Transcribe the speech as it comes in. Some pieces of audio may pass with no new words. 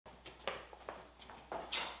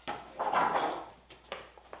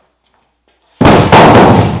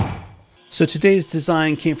So today's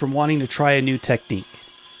design came from wanting to try a new technique.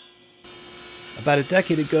 About a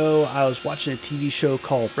decade ago, I was watching a TV show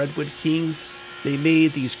called Redwood Kings. They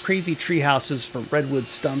made these crazy tree houses from redwood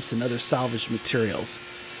stumps and other salvaged materials.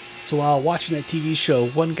 So while watching that TV show,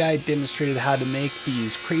 one guy demonstrated how to make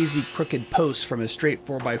these crazy crooked posts from a straight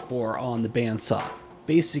 4x4 on the bandsaw,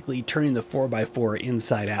 basically turning the 4x4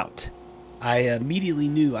 inside out. I immediately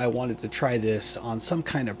knew I wanted to try this on some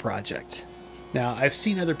kind of project. Now, I've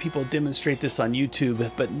seen other people demonstrate this on YouTube,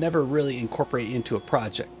 but never really incorporate it into a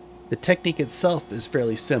project. The technique itself is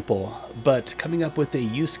fairly simple, but coming up with a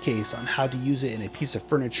use case on how to use it in a piece of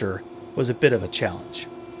furniture was a bit of a challenge.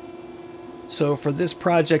 So for this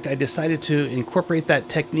project, I decided to incorporate that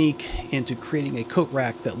technique into creating a coat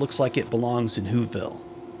rack that looks like it belongs in Whoville.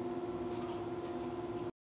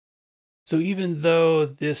 So even though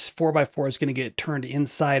this 4x4 is going to get turned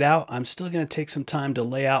inside out, I'm still going to take some time to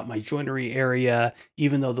lay out my joinery area,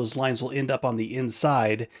 even though those lines will end up on the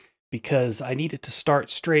inside, because I need it to start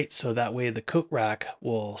straight so that way the coat rack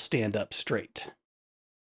will stand up straight.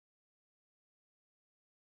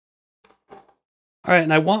 All right,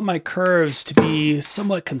 and I want my curves to be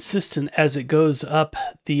somewhat consistent as it goes up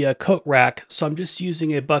the coat rack. So I'm just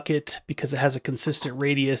using a bucket because it has a consistent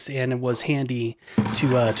radius and it was handy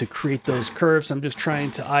to create those curves. I'm just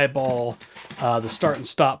trying to eyeball the start and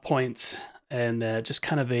stop points and just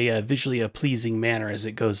kind of a visually pleasing manner as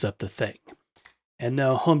it goes up the thing. And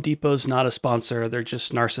no, Home Depot's not a sponsor. They're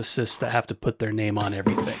just narcissists that have to put their name on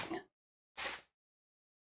everything.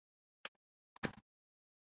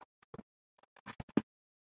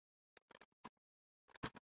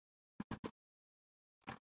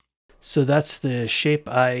 So that's the shape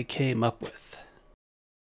I came up with.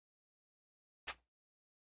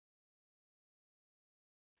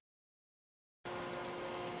 All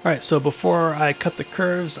right, so before I cut the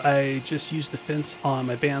curves, I just used the fence on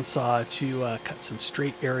my bandsaw to cut some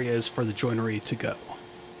straight areas for the joinery to go.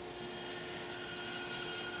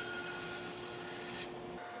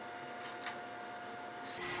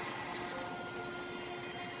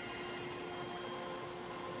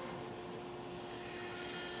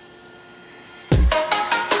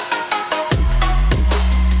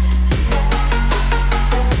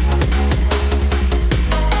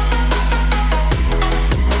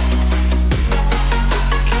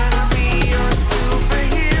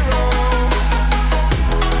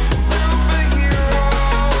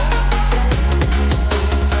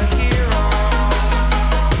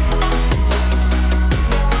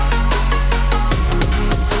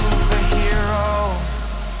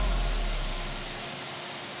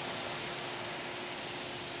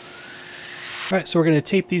 All right, so we're going to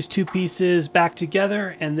tape these two pieces back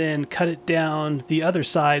together and then cut it down the other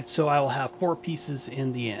side so I will have 4 pieces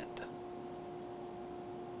in the end.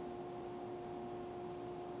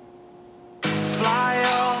 Fly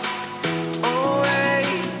away.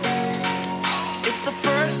 It's the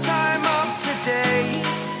first time of today.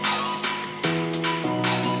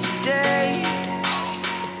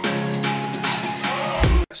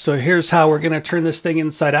 So here's how we're going to turn this thing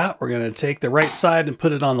inside out. We're going to take the right side and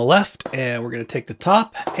put it on the left, and we're going to take the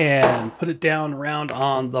top and put it down around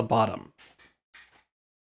on the bottom.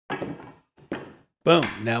 Boom.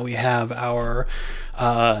 Now we have our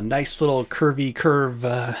nice little curvy curve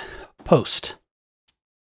post.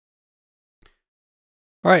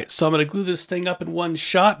 All right, so I'm going to glue this thing up in one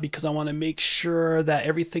shot because I want to make sure that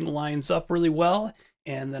everything lines up really well.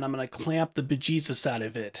 And then I'm going to clamp the bejesus out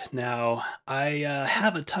of it. Now, I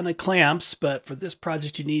have a ton of clamps, but for this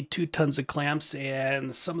project you need 2 tons of clamps,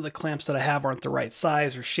 and some of the clamps that I have aren't the right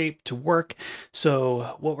size or shape to work.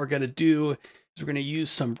 So what we're going to do is we're going to use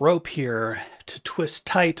some rope here to twist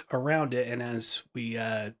tight around it, and as we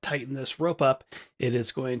tighten this rope up, it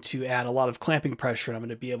is going to add a lot of clamping pressure, and I'm going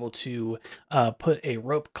to be able to put a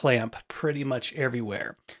rope clamp pretty much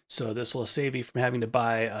everywhere. So this will save me from having to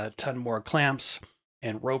buy a ton more clamps.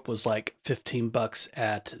 And rope was like $15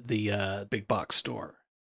 at the big box store.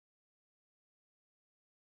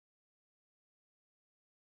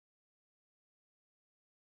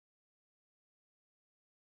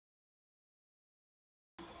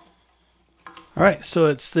 All right, so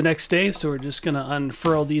it's the next day, so we're just going to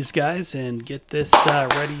unfurl these guys and get this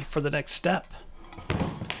ready for the next step.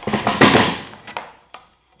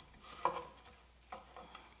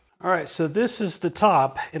 All right, so this is the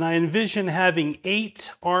top, and I envision having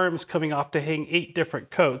 8 arms coming off to hang 8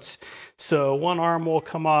 different coats. So one arm will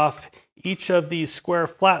come off each of these square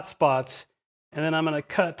flat spots, and then I'm going to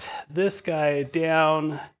cut this guy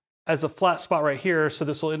down as a flat spot right here, so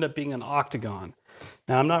this will end up being an octagon.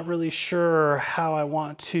 Now, I'm not really sure how I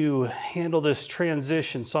want to handle this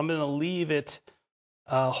transition, so I'm going to leave it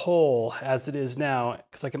hole as it is now,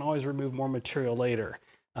 because I can always remove more material later.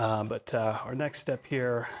 But our next step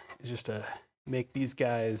here is just to make these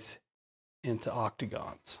guys into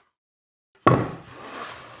octagons.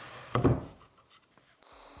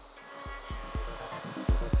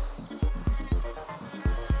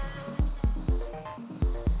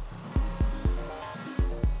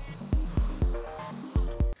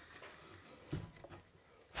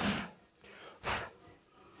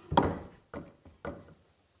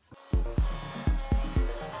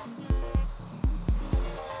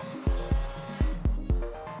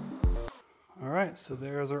 Alright, so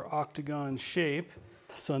there's our octagon shape.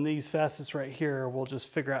 So in these facets right here, we'll just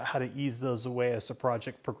figure out how to ease those away as the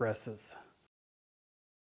project progresses.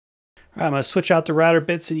 Alright, I'm going to switch out the router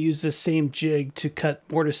bits and use this same jig to cut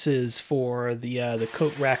mortises for the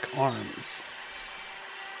coat rack arms.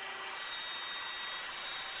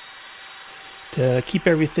 To keep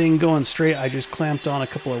everything going straight, I just clamped on a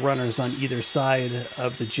couple of runners on either side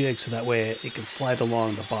of the jig so that way it can slide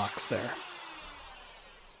along the box there.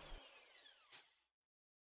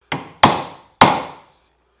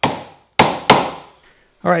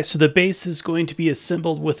 Alright, so the base is going to be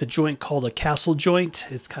assembled with a joint called a castle joint.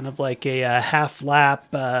 It's kind of like a half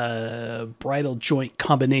lap bridle joint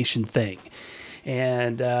combination thing.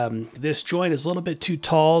 And this joint is a little bit too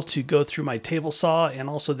tall to go through my table saw, and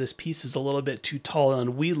also this piece is a little bit too tall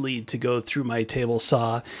on wheel lead to go through my table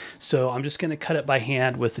saw. So I'm just going to cut it by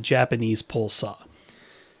hand with the Japanese pole saw.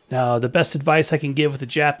 Now, the best advice I can give with a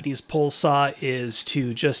Japanese pole saw is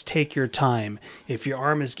to just take your time. If your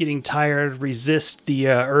arm is getting tired, resist the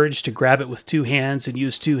urge to grab it with two hands and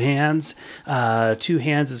use two hands. Two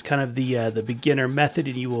hands is kind of the beginner method,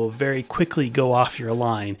 and you will very quickly go off your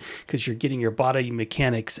line because you're getting your body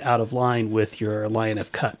mechanics out of line with your line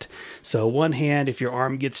of cut. So one hand, if your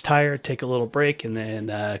arm gets tired, take a little break and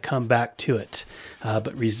then come back to it.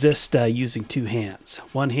 But resist using two hands.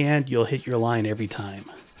 One hand, you'll hit your line every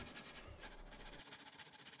time.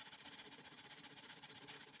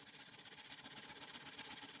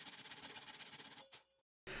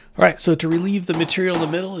 All right, so to relieve the material in the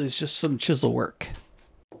middle is just some chisel work.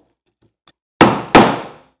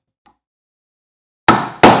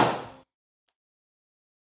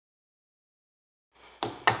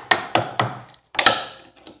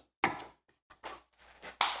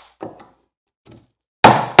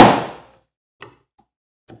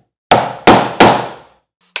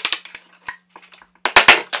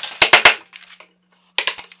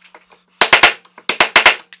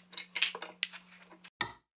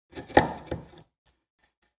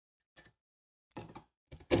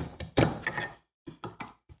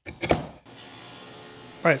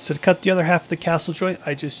 Alright, so to cut the other half of the castle joint,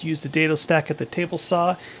 I just used the dado stack at the table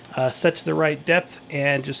saw, set to the right depth,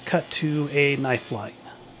 and just cut to a knife line.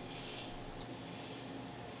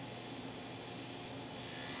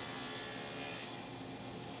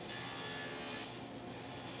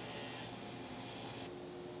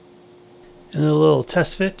 And a little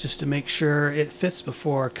test fit just to make sure it fits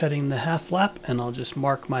before cutting the half flap, and I'll just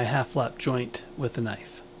mark my half flap joint with a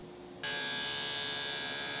knife.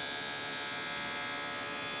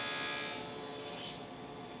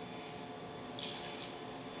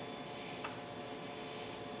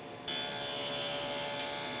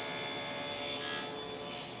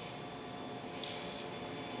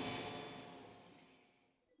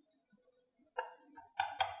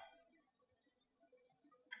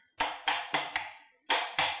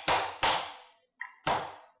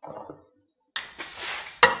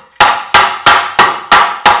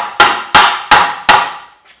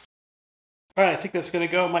 All right, I think that's going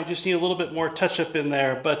to go. Might just need a little bit more touch-up in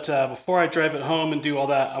there, but before I drive it home and do all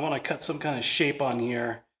that, I want to cut some kind of shape on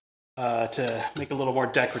here to make it a little more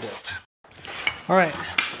decorative. All right,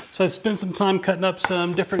 so I've spent some time cutting up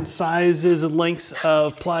some different sizes and lengths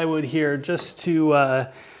of plywood here just to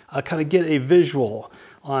kind of get a visual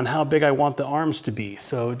on how big I want the arms to be.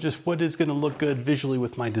 So just what is going to look good visually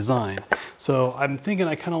with my design. So I'm thinking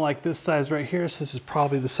I kind of like this size right here, so this is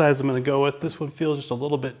probably the size I'm going to go with. This one feels just a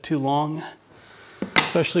little bit too long,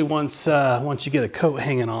 especially once you get a coat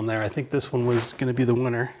hanging on there. I think this one was going to be the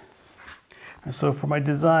winner. And so for my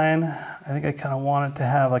design, I think I kind of want it to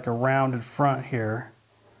have like a rounded front here.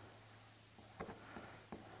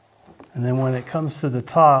 And then when it comes to the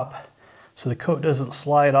top, so the coat doesn't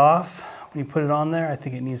slide off, when you put it on there, I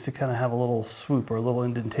think it needs to kind of have a little swoop or a little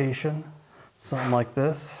indentation, something like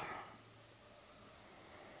this.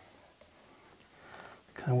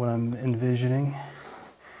 Kind of what I'm envisioning.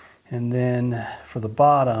 And then for the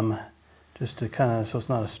bottom, just to kind of, so it's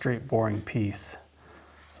not a straight boring piece,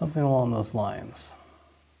 something along those lines.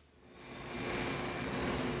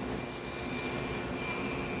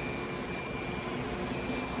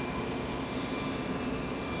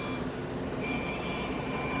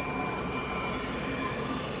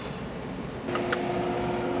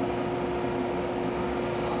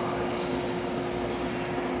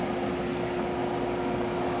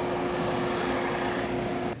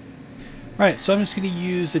 Alright, so I'm just going to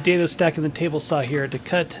use a dado stack and the table saw here to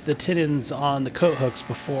cut the tenons on the coat hooks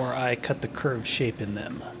before I cut the curved shape in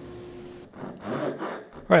them.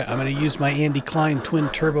 Alright, I'm going to use my Andy Klein twin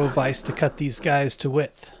turbo vise to cut these guys to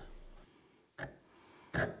width.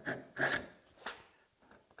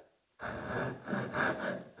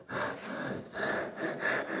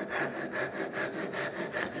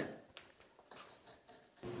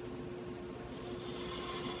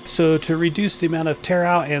 So to reduce the amount of tear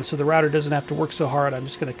out and so the router doesn't have to work so hard, I'm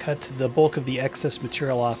just going to cut the bulk of the excess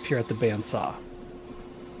material off here at the bandsaw.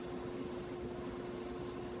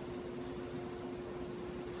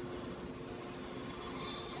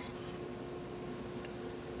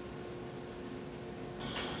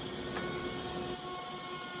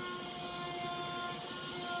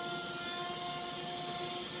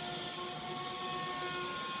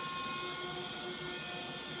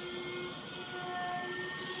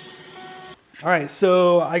 All right,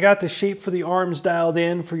 so I got the shape for the arms dialed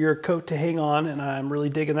in for your coat to hang on, and I'm really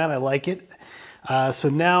digging that. I like it. So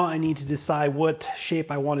now I need to decide what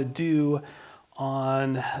shape I want to do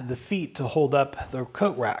on the feet to hold up the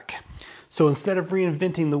coat rack. So instead of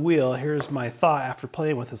reinventing the wheel, here's my thought after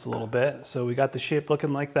playing with this a little bit. So we got the shape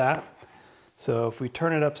looking like that. So if we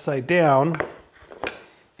turn it upside down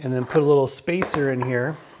and then put a little spacer in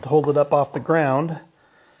here to hold it up off the ground,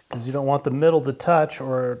 because you don't want the middle to touch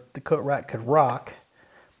or the coat rack could rock.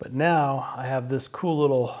 But now I have this cool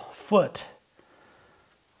little foot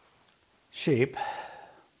shape.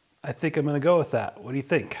 I think I'm going to go with that. What do you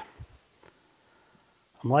think?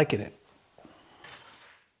 I'm liking it.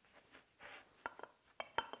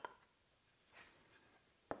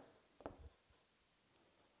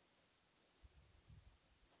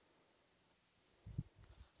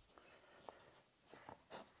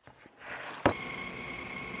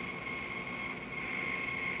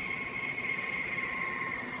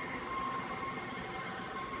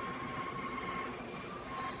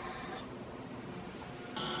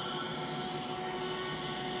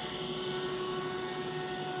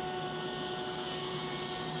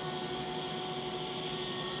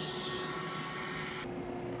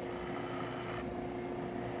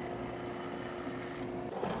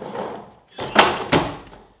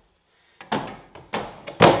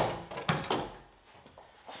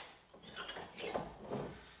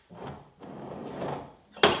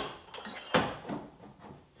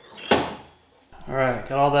 All right,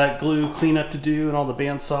 got all that glue cleanup to do and all the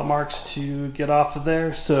bandsaw marks to get off of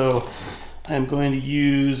there. So I'm going to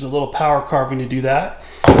use a little power carving to do that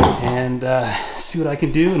and see what I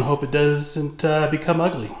can do and hope it doesn't become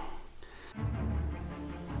ugly.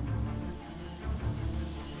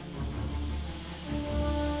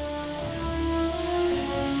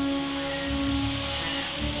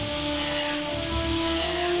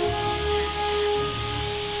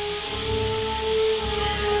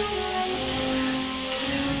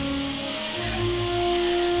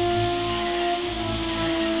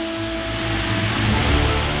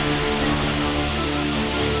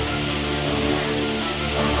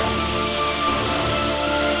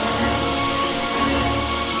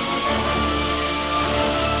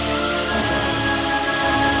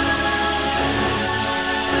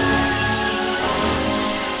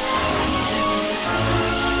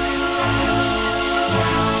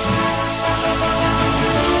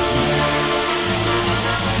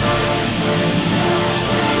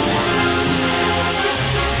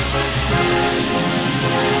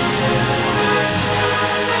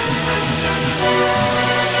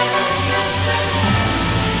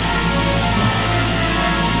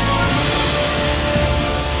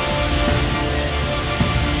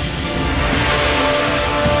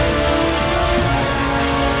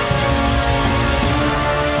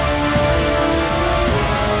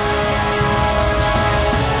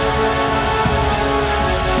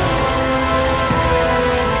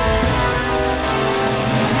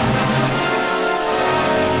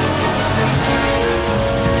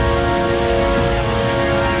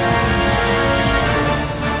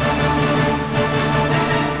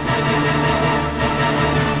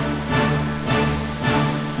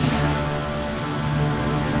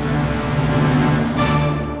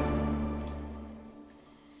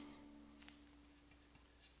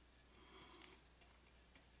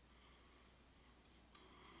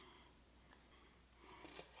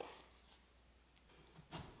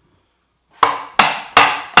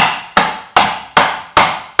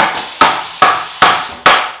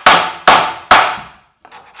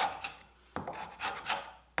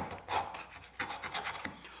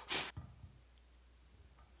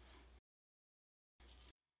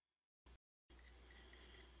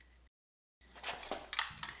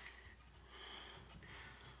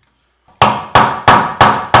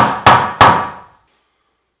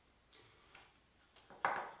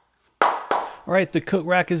 All right, the coat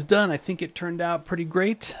rack is done. I think it turned out pretty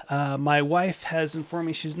great. My wife has informed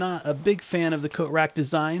me she's not a big fan of the coat rack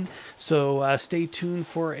design, so stay tuned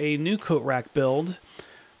for a new coat rack build,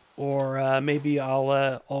 or maybe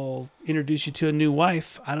I'll introduce you to a new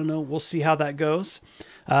wife. I don't know. We'll see how that goes.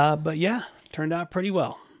 But yeah, turned out pretty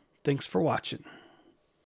well. Thanks for watching.